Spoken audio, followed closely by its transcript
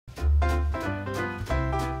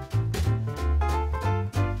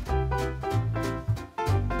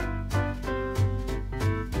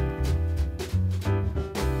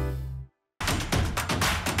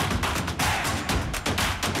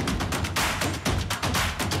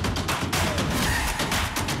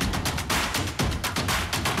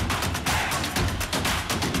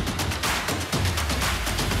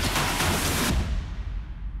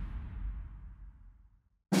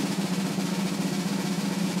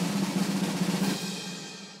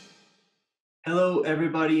Hello,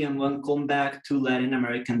 everybody, and welcome back to Latin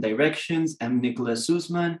American Directions. I'm Nicolás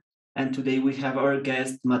Süssmann, and today we have our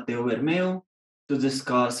guest, Mateo Bermeo, to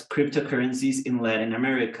discuss cryptocurrencies in Latin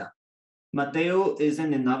America. Mateo is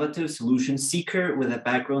an innovative solution seeker with a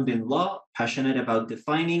background in law, passionate about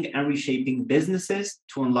defining and reshaping businesses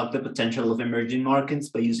to unlock the potential of emerging markets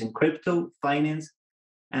by using crypto, finance,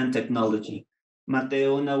 and technology.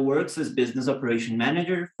 Mateo now works as business operation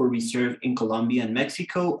manager for Reserve in Colombia and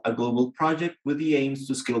Mexico, a global project with the aims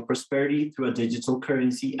to scale prosperity through a digital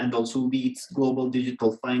currency, and also leads Global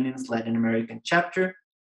Digital Finance Latin American chapter,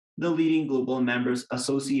 the leading global members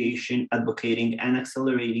association advocating and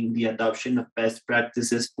accelerating the adoption of best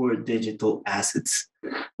practices for digital assets.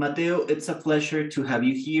 Mateo, it's a pleasure to have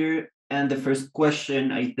you here. And the first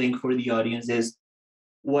question I think for the audience is,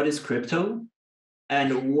 what is crypto?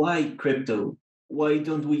 And why crypto? Why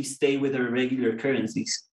don't we stay with our regular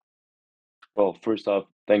currencies? Well, first off,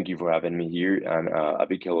 thank you for having me here, and a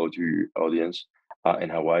big hello to your audience in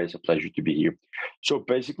Hawaii. It's a pleasure to be here. So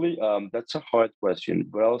basically, that's a hard question,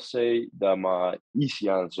 but I'll say that my easy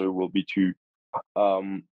answer will be to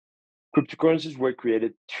um, cryptocurrencies were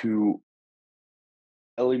created to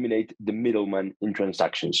eliminate the middleman in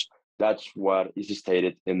transactions. That's what is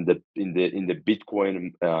stated in the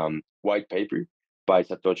Bitcoin white paper by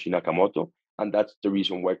Satoshi Nakamoto, and that's the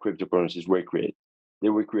reason why cryptocurrencies were created. They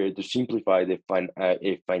were created to simplify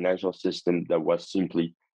a financial system that was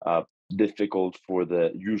simply difficult for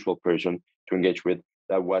the usual person to engage with,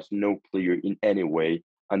 that was no clear in any way,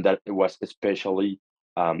 and that it was especially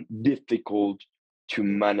difficult to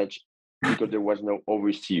manage because there was no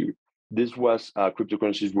overseer. This was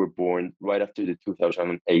cryptocurrencies were born right after the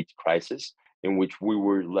 2008 crisis, in which we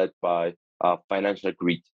were led by financial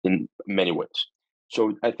greed in many ways.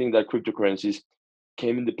 So I think that cryptocurrencies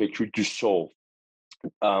came in the picture to solve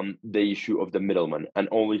the issue of the middleman and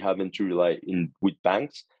only having to rely in with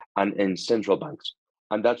banks and in central banks.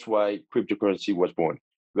 And that's why cryptocurrency was born.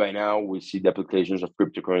 Right now, we see the applications of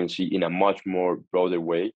cryptocurrency in a much more broader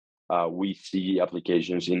way. We see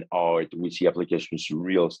applications in art, we see applications in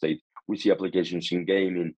real estate, we see applications in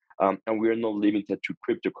gaming, and we are not limited to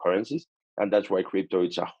cryptocurrencies. And that's why crypto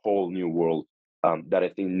is a whole new world that I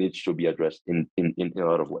think needs to be addressed in a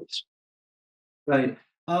lot of ways. Right.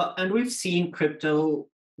 And we've seen crypto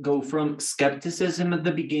go from skepticism at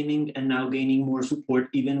the beginning and now gaining more support,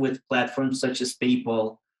 even with platforms such as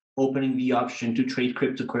PayPal opening the option to trade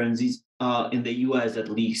cryptocurrencies in the US at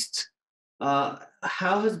least. How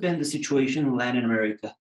has been the situation in Latin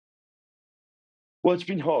America? Well, it's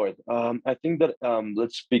been hard. I think that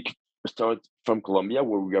start from Colombia,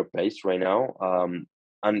 where we are based right now,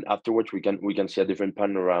 and afterwards we can see a different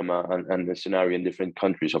panorama and the scenario in different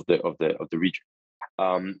countries of the region.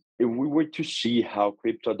 If we were to see how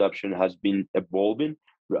crypto adoption has been evolving,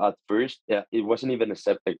 at first it wasn't even a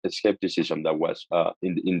skepticism that was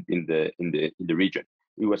in the region.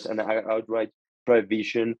 It was an outright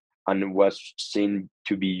prohibition, and it was seen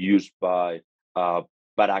to be used by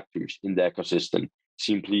bad actors in the ecosystem,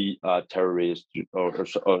 simply terrorists or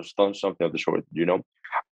something of the sort.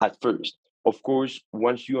 At first, of course,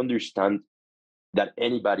 once you understand that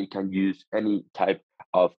anybody can use any type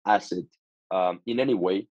of asset in any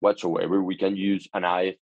way whatsoever. We can use a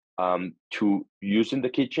knife to use in the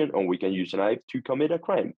kitchen, or we can use a knife to commit a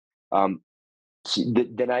crime. Um,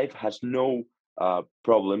 the knife has no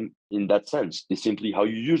problem in that sense. It's simply how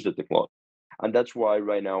you use the technology. And that's why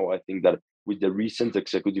right now I think that with the recent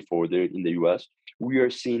executive order in the US, we are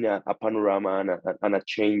seeing a panorama and a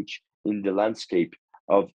change in the landscape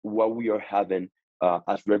of what we are having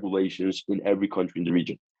as regulations in every country in the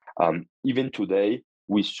region. Even today,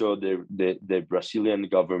 we saw the Brazilian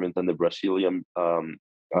government and the Brazilian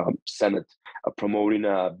Senate promoting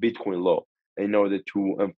a Bitcoin law in order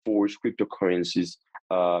to enforce cryptocurrency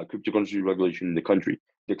regulation in the country.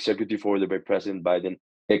 The executive order by President Biden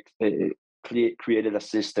created a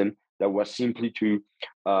system that was simply to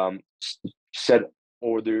set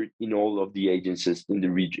order in all of the agencies in the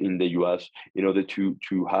region in the US in order to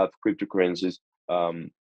have cryptocurrencies, to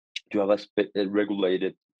have a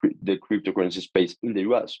regulated the cryptocurrency space in the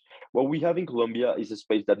US. What we have in Colombia is a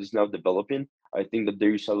space that is now developing. I think that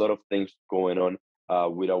there is a lot of things going on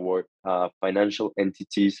with our financial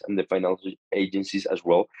entities and the financial agencies as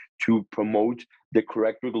well to promote the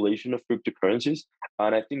correct regulation of cryptocurrencies.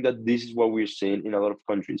 And I think that this is what we're seeing in a lot of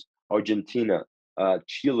countries. Argentina,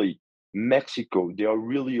 Chile, Mexico, they are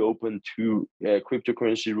really open to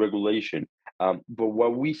cryptocurrency regulation. But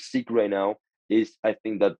what we seek right now is, I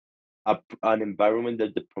think that an environment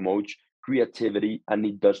that promotes creativity and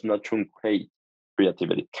it does not truncate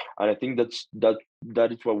creativity. And I think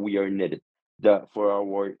that is what we are needed. that for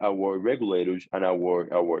our regulators and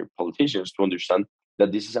our politicians to understand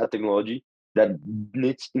that this is a technology that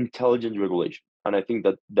needs intelligent regulation, and I think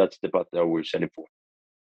that that's the path that we're setting for.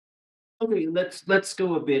 Okay, let's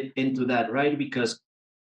go a bit into that, right? Because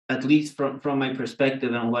at least from my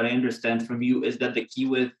perspective and what I understand from you is that the key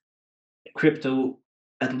with crypto,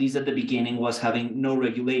 at least at the beginning, was having no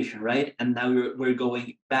regulation, right? And now we're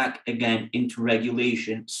going back again into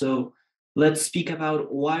regulation. So let's speak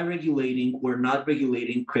about why regulating, we're not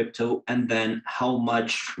regulating crypto, and then how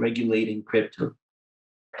much regulating crypto.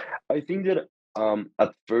 I think that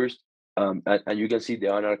at first, and you can see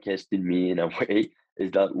the anarchist in me in a way, is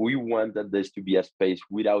that we want that this to be a space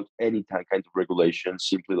without any kind of regulation,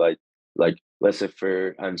 simply like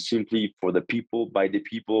laissez-faire and simply for the people, by the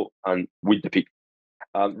people, and with the people.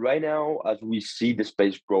 Right now, as we see the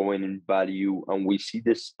space growing in value and we see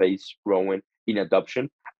the space growing in adoption,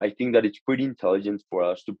 I think that it's pretty intelligent for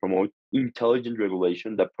us to promote intelligent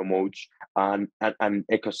regulation that promotes an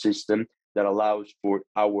ecosystem that allows for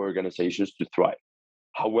our organizations to thrive.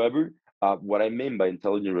 However, what I mean by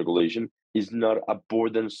intelligent regulation is not a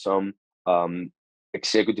burdensome um,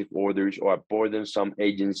 executive orders or a burdensome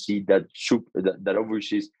agency that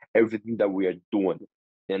oversees everything that we are doing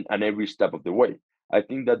and every step of the way. I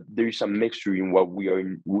think that there is a mixture in what we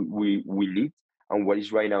need and what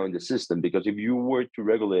is right now in the system. Because if you were to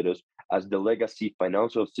regulate us as the legacy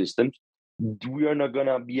financial systems, we are not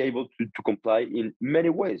gonna be able to comply in many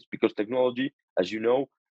ways because technology, as you know,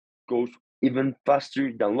 goes even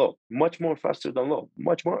faster than law, much more faster than law,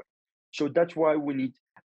 much more. So that's why we need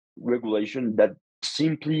regulation that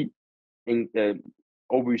simply in,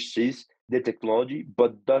 oversees the technology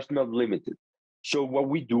but does not limit it. So what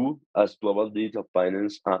we do as global digital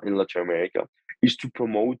finance in Latin America is to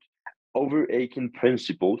promote overarching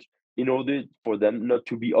principles in order for them not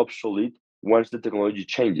to be obsolete once the technology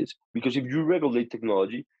changes. Because if you regulate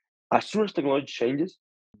technology, as soon as technology changes,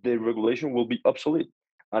 the regulation will be obsolete.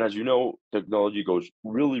 And as you know, technology goes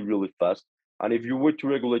really, really fast. And if you were to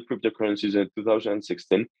regulate cryptocurrencies in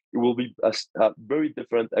 2016, it will be a very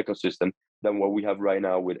different ecosystem than what we have right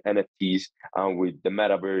now with NFTs and with the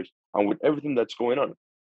metaverse and with everything that's going on.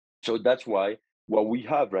 So that's why what we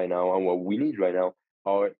have right now and what we need right now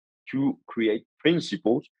are to create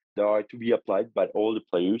principles that are to be applied by all the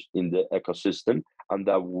players in the ecosystem and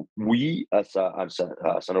that we as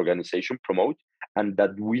an organization promote and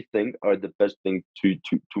that we think are the best thing to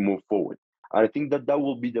move forward. And I think that that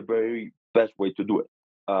will be the very best way to do it.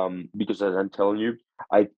 Because as I'm telling you,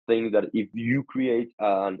 I think that if you create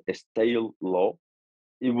a stale law,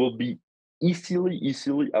 it will be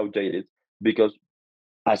easily outdated because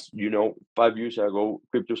as you know, 5 years ago,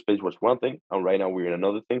 crypto space was one thing, and right now we're in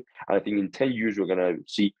another thing. And I think in 10 years, we're going to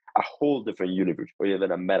see a whole different universe or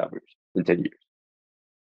even a metaverse in 10 years.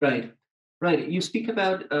 Right, right. You speak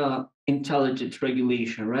about intelligent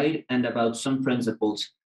regulation, right, and about some principles.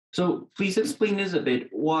 So please explain this a bit.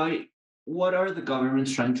 Why? What are the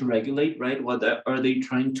governments trying to regulate, right? What are they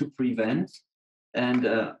trying to prevent? And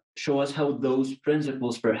show us how those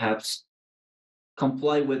principles perhaps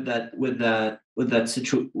comply with that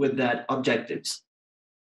objectives.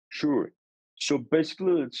 Sure. So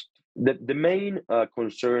basically, it's the main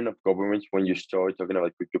concern of governments when you start talking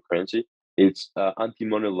about cryptocurrency, it's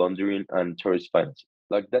anti-money laundering and terrorist financing.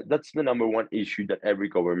 Like that's the number one issue that every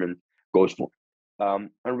government goes for.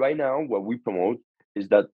 And right now, what we promote is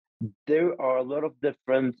that there are a lot of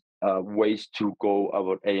different ways to go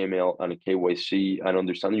about AML and KYC and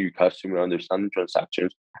understanding your customer, understanding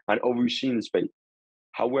transactions, and overseeing the space.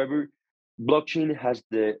 However, blockchain has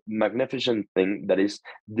the magnificent thing that is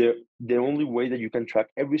the only way that you can track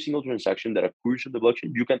every single transaction that occurs on the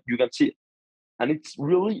blockchain. You can see it, and it's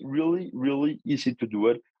really easy to do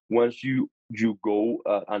it once you go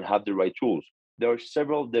and have the right tools. There are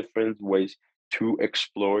several different ways to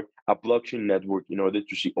explore a blockchain network in order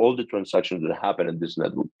to see all the transactions that happen in this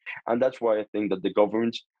network. And that's why I think that the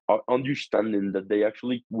governments are understanding that they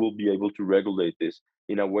actually will be able to regulate this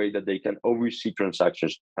in a way that they can oversee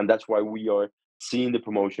transactions. And that's why we are seeing the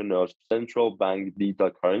promotion of central bank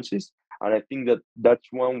digital currencies. And I think that that's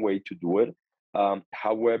one way to do it.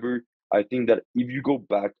 However, I think that if you go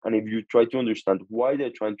back and if you try to understand why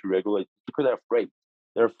they're trying to regulate, because they're afraid.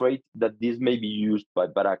 They're afraid that this may be used by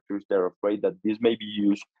bad actors. They're afraid that this may be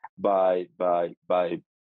used by by by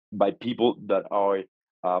by people that are,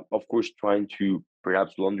 of course, trying to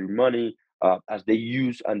perhaps launder money, as they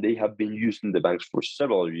use and they have been using the banks for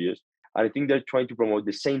several years. And I think they're trying to promote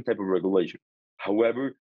the same type of regulation.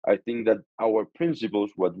 However, I think that our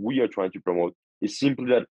principles, what we are trying to promote, is simply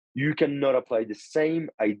that you cannot apply the same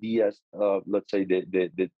ideas, let's say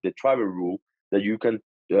the travel rule, that you can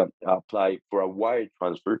apply for a wire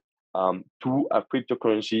transfer to a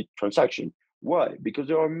cryptocurrency transaction. Why? Because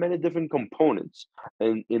there are many different components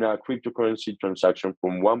in a cryptocurrency transaction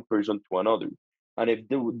from one person to another. And if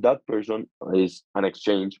that person is an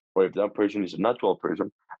exchange, or if that person is a natural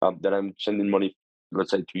person that I'm sending money,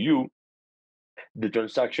 let's say to you, the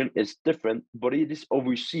transaction is different, but it is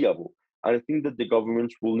overseeable. And I think that the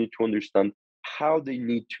governments will need to understand how they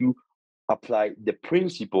need to apply the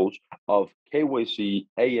principles of KYC,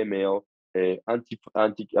 AML,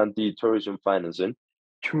 anti terrorism financing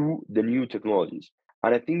to the new technologies.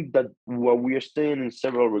 And I think that what we are seeing in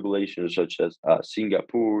several regulations, such as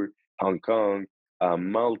Singapore, Hong Kong,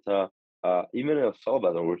 Malta, even El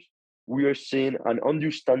Salvador, we are seeing an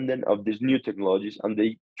understanding of these new technologies, and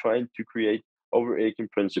they trying to create overarching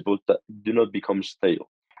principles that do not become stale,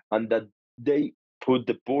 and that they put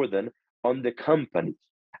the burden on the companies.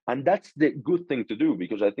 And that's the good thing to do,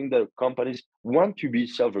 because I think that companies want to be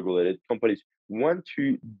self-regulated. Companies want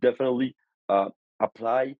to definitely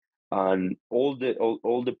apply on all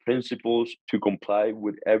the principles to comply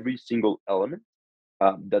with every single element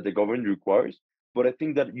that the government requires. But I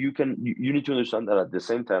think that you need to understand that at the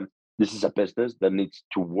same time, this is a business that needs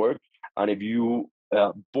to work. And if you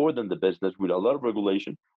burden the business with a lot of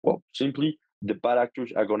regulation, well, simply the bad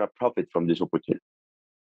actors are going to profit from this opportunity.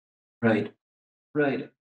 Right, right.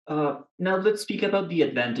 Now let's speak about the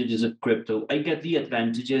advantages of crypto. I get the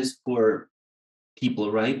advantages for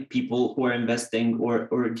people, right? People who are investing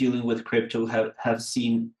or dealing with crypto have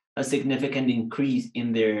seen a significant increase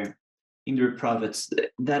in their profits.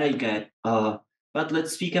 That I get. But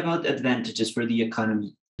let's speak about advantages for the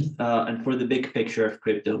economy and for the big picture of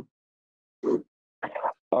crypto.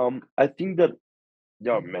 I think that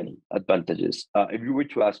there are many advantages. If you were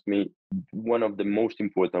to ask me, one of the most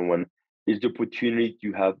important one is the opportunity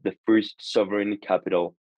to have the first sovereign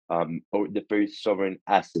capital, or the first sovereign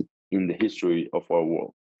asset in the history of our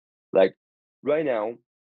world. Like right now,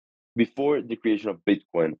 before the creation of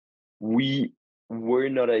Bitcoin, we were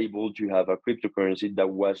not able to have a cryptocurrency that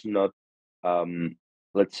was not, um,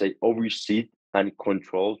 let's say, overseen and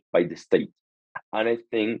controlled by the state. And I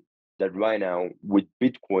think that right now, with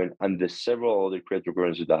Bitcoin and the several other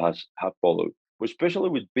cryptocurrencies that have followed, especially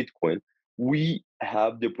with Bitcoin, we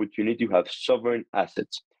have the opportunity to have sovereign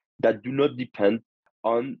assets that do not depend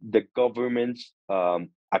on the government's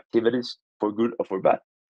activities for good or for bad.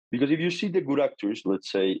 Because if you see the good actors,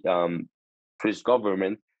 let's say Swiss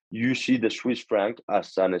government, you see the Swiss franc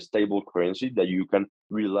as an stable currency that you can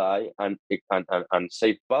rely and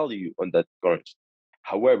save value on that currency.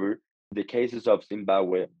 However, the cases of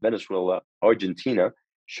Zimbabwe, Venezuela, Argentina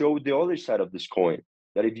show the other side of this coin.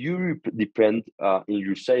 That if you depend in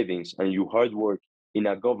your savings and your hard work in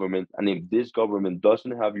a government, and if this government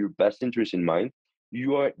doesn't have your best interest in mind,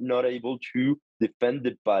 you are not able to defend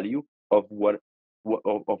the value of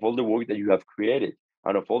of all the work that you have created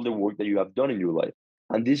and of all the work that you have done in your life.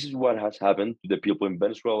 And this is what has happened to the people in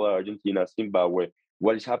Venezuela, Argentina, Zimbabwe.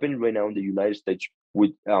 What is happening right now in the United States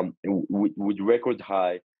with record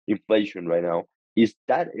high inflation right now is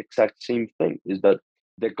that exact same thing. Is that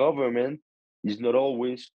the government is not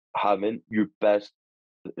always having your best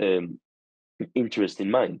um, interest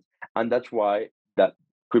in mind, and that's why that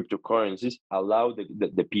cryptocurrencies allow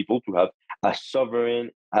the people to have a sovereign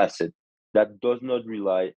asset that does not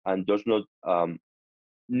rely and does not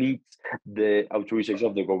needs the authorization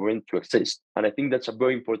of the government to exist. And I think that's a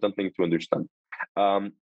very important thing to understand.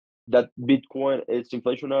 Um, that Bitcoin is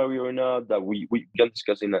inflationary or not, that we can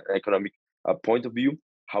discuss in an economic point of view.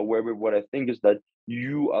 However, what I think is that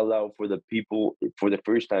you allow for the people for the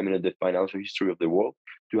first time in the financial history of the world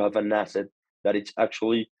to have an asset that it's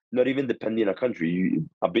actually not even depending on a country.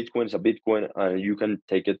 A Bitcoin is a Bitcoin, and you can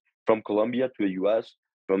take it from Colombia to the US,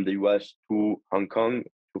 from the US to Hong Kong,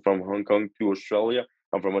 from Hong Kong to Australia,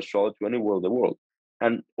 and from Australia to anywhere in the world.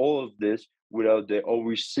 And all of this without the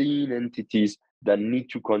overseeing entities that need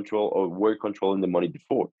to control or were controlling the money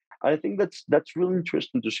before. And I think that's really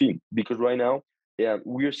interesting to see, because right now, yeah,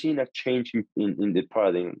 we are seeing a change in the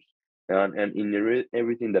paradigms and in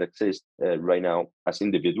everything that exists right now as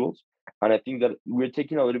individuals. And I think that we're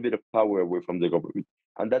taking a little bit of power away from the government.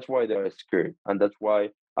 And that's why they're scared. And that's why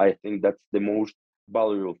I think that's the most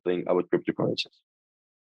valuable thing about cryptocurrencies.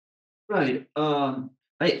 Right.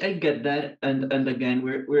 I get that, and again,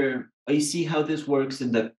 we're I see how this works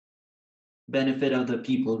in the benefit of the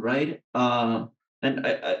people, right? And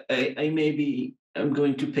I maybe I'm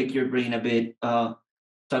going to pick your brain a bit,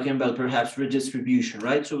 talking about perhaps redistribution,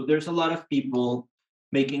 right? So there's a lot of people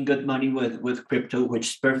making good money with crypto, which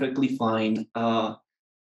is perfectly fine. How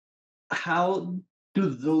do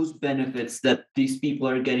those benefits that these people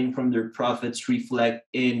are getting from their profits reflect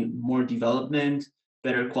in more development,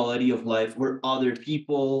 better quality of life for other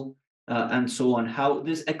people, and so on? How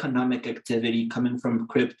this economic activity coming from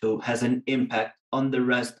crypto has an impact on the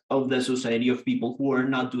rest of the society of people who are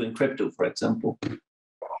not doing crypto, for example?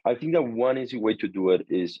 I think that one easy way to do it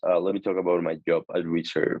is let me talk about my job at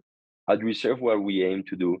Reserve. At Reserve, what we aim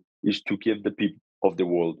to do is to give the people of the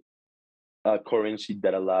world a currency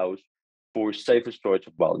that allows for safer storage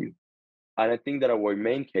of value. And I think that our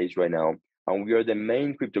main case right now, and we are the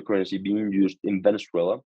main cryptocurrency being used in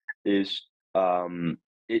Venezuela, is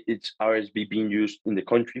it's RSB being used in the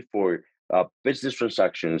country for business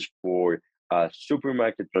transactions, for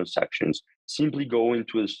supermarket transactions. Simply go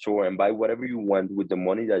into a store and buy whatever you want with the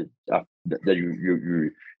money that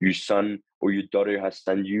your son or your daughter has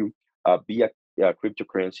sent you via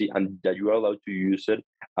cryptocurrency, and that you are allowed to use it.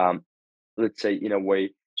 Um, let's say in a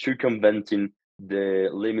way circumventing the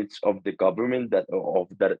limits of the government that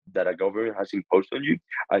a government has imposed on you.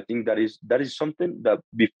 I think that is something that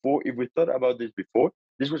before, if we thought about this before,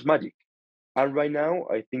 this was magic. And right now,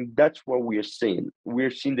 I think that's what we are seeing.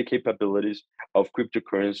 We're seeing the capabilities of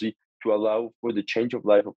cryptocurrency to allow for the change of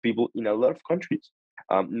life of people in a lot of countries.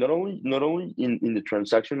 Not only in the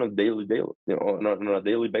transaction of daily, on a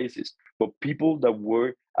daily basis, but people that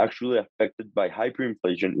were actually affected by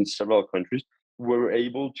hyperinflation in several countries were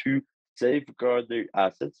able to safeguard their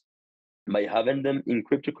assets by having them in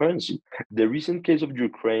cryptocurrency. The recent case of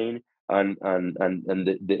Ukraine and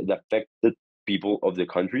the affected people of the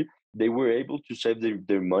country, they were able to save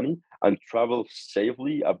their money and travel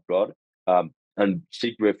safely abroad, and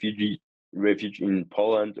seek refuge in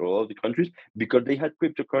Poland or other countries because they had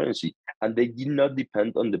cryptocurrency and they did not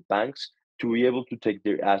depend on the banks to be able to take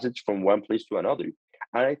their assets from one place to another.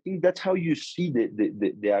 And I think that's how you see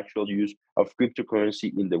the actual use of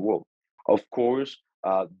cryptocurrency in the world. Of course,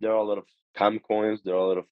 there are a lot of scam coins. There are a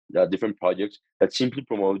lot of different projects that simply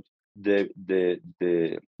promote their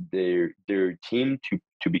team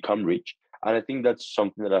to become rich. And I think that's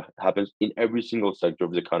something that happens in every single sector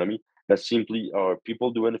of the economy. That simply are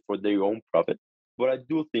people doing it for their own profit. But I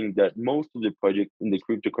do think that most of the projects in the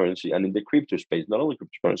cryptocurrency and in the crypto space, not only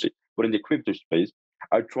cryptocurrency, but in the crypto space,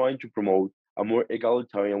 are trying to promote a more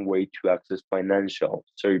egalitarian way to access financial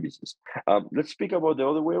services. Let's speak about the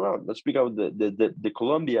other way around. Let's speak about the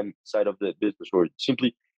Colombian side of the business, or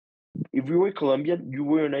simply, if you were Colombian, you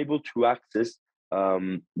were unable to access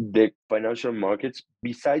the financial markets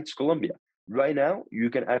besides Colombia. Right now, you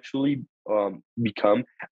can actually become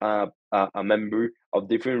a member of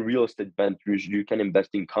different real estate ventures. You can invest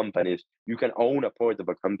in companies. You can own a part of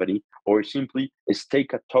a company, or simply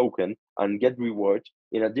stake a token and get rewards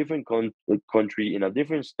in a different country, in a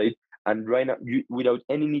different state. And right now, without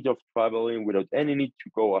any need of traveling, without any need to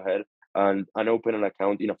go ahead and open an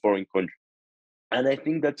account in a foreign country. And I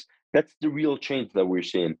think that's the real change that we're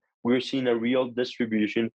seeing. We're seeing a real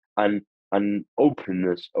distribution and an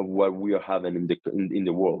openness of what we are having in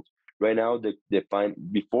the world right now.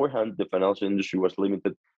 Beforehand, the financial industry was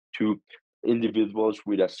limited to individuals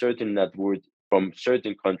with a certain net worth from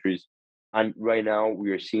certain countries, and right now we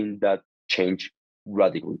are seeing that change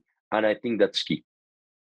radically, and I think that's key.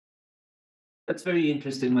 That's very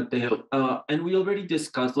interesting, Mateo. And we already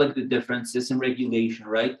discussed like the differences in regulation,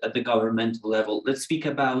 right, at the governmental level. Let's speak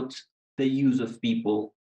about the use of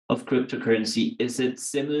people of cryptocurrency. Is it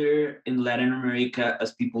similar in Latin America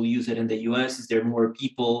as people use it in the US? Is there more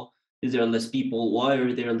people? Is there less people? Why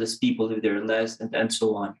are there less people if there are less, and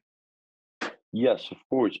so on? Yes, of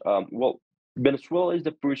course. Well, Venezuela is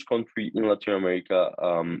the first country in Latin America,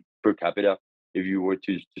 per capita, if you were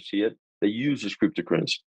to see it, that uses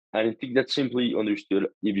cryptocurrency. And I think that's simply understood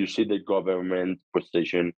if you see the government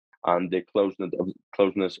position and the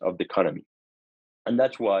closeness of the economy. And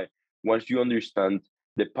that's why once you understand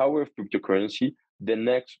the power of cryptocurrency, the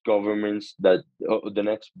next governments the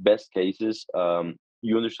next best cases,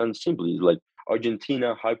 you understand simply like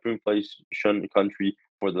Argentina, hyperinflation country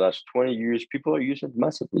for the last 20 years, people are using it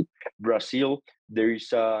massively. Brazil, there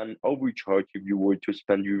is an overcharge if you were to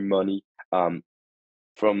spend your money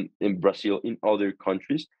from in Brazil in other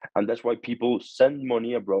countries, and that's why people send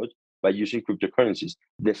money abroad by using cryptocurrencies.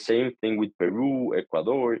 The same thing with Peru,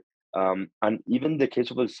 Ecuador, and even the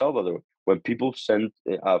case of El Salvador, when people send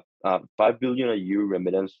 5 billion a year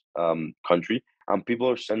remittance country, and people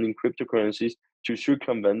are sending cryptocurrencies to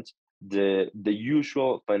circumvent the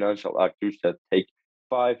usual financial actors that take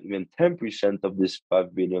 5, even 10% of this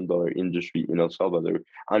 $5 billion industry in El Salvador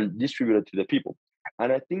and distribute it to the people.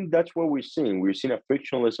 And I think that's what we're seeing. We're seeing a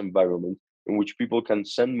frictionless environment in which people can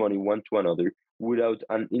send money one to another without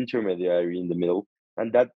an intermediary in the middle.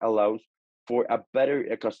 And that allows for a better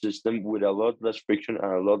ecosystem with a lot less friction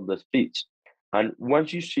and a lot less fees. And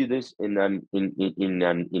once you see this in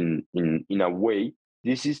a way,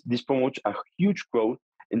 this promotes a huge growth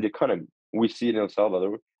in the economy. We see it in El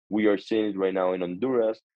Salvador. We are seeing it right now in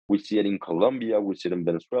Honduras. We see it in Colombia. We see it in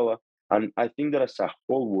Venezuela. And I think that as a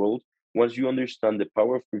whole world, once you understand the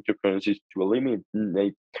power of cryptocurrencies to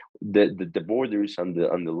eliminate the borders and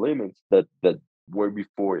the limits that were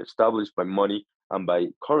before established by money and by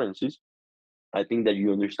currencies, I think that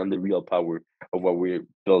you understand the real power of what we're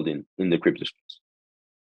building in the crypto space.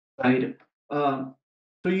 Right.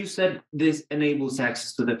 So you said this enables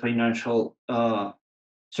access to the financial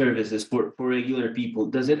services for regular people.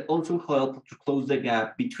 Does it also help to close the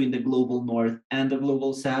gap between the global north and the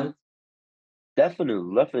global south?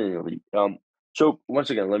 Definitely, definitely. So once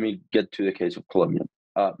again, let me get to the case of Colombia.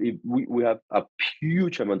 We have a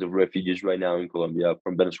huge amount of refugees right now in Colombia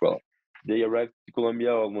from Venezuela. They arrived to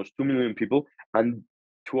Colombia, almost 2 million people, and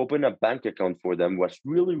to open a bank account for them was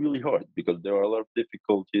really, really hard because there are a lot of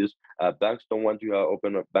difficulties. Banks don't want to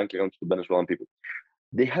open a bank account to Venezuelan people.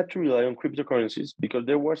 They had to rely on cryptocurrencies because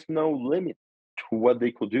there was no limit to what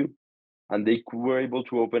they could do, and they were able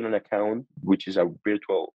to open an account, which is a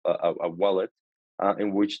virtual a wallet,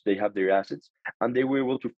 in which they have their assets, and they were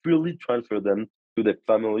able to freely transfer them to the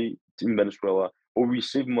family in Venezuela or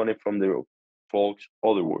receive money from their folks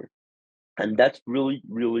otherwise. And that's really,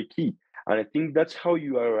 really key. And I think that's how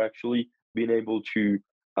you are actually being able to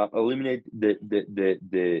eliminate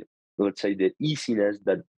the let's say the easiness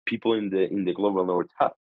that people in the global north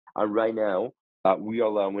have. And right now, we are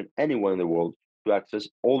allowing anyone in the world to access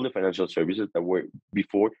all the financial services that were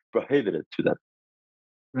before prohibited to them.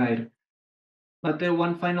 Right. But the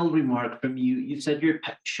one final remark from you, you said you're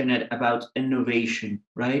passionate about innovation,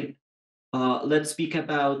 right? Let's speak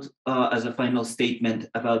about, as a final statement,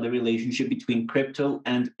 about the relationship between crypto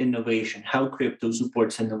and innovation, how crypto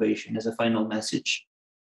supports innovation as a final message.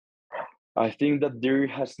 I think that there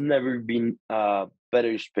has never been a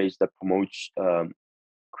better space that promotes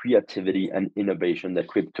creativity and innovation than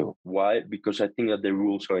crypto. Why? Because I think that the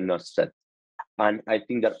rules are not set. And I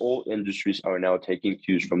think that all industries are now taking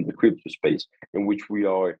cues from the crypto space, in which we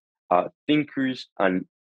are thinkers and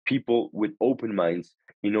people with open minds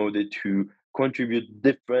in order to contribute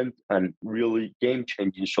different and really game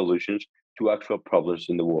changing solutions to actual problems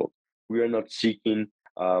in the world. We are not seeking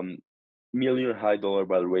million high dollar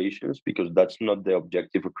valuations because that's not the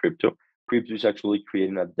objective of crypto. Crypto is actually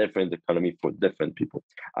creating a different economy for different people.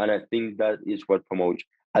 And I think that is what promotes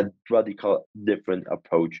a radical different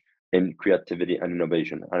approach in creativity and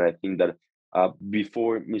innovation. And I think that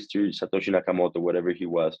before Mr. Satoshi Nakamoto, whatever he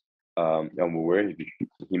was, and where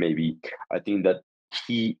he may be, I think that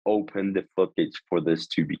he opened the floodgates for this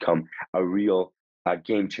to become a real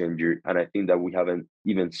game changer. And I think that we haven't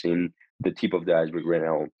even seen the tip of the iceberg right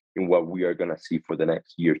now in what we are going to see for the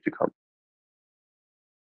next years to come.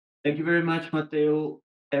 Thank you very much, Mateo.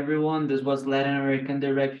 Everyone, this was Latin American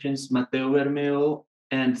Directions, Mateo Bermeo,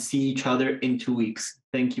 and see each other in 2 weeks.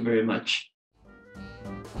 Thank you very much.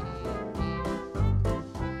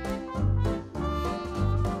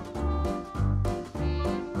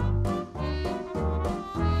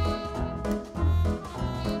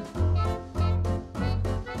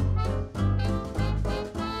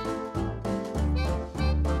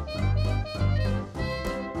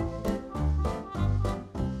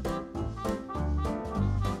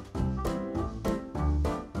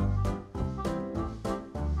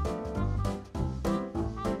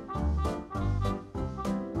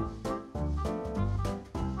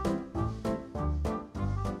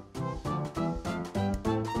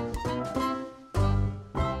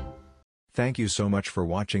 Thank you so much for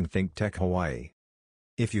watching ThinkTech Hawaii.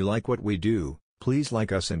 If you like what we do, please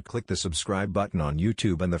like us and click the subscribe button on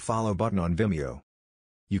YouTube and the follow button on Vimeo.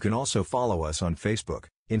 You can also follow us on Facebook,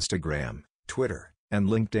 Instagram, Twitter, and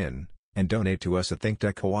LinkedIn, and donate to us at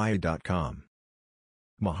thinktechhawaii.com.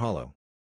 Mahalo.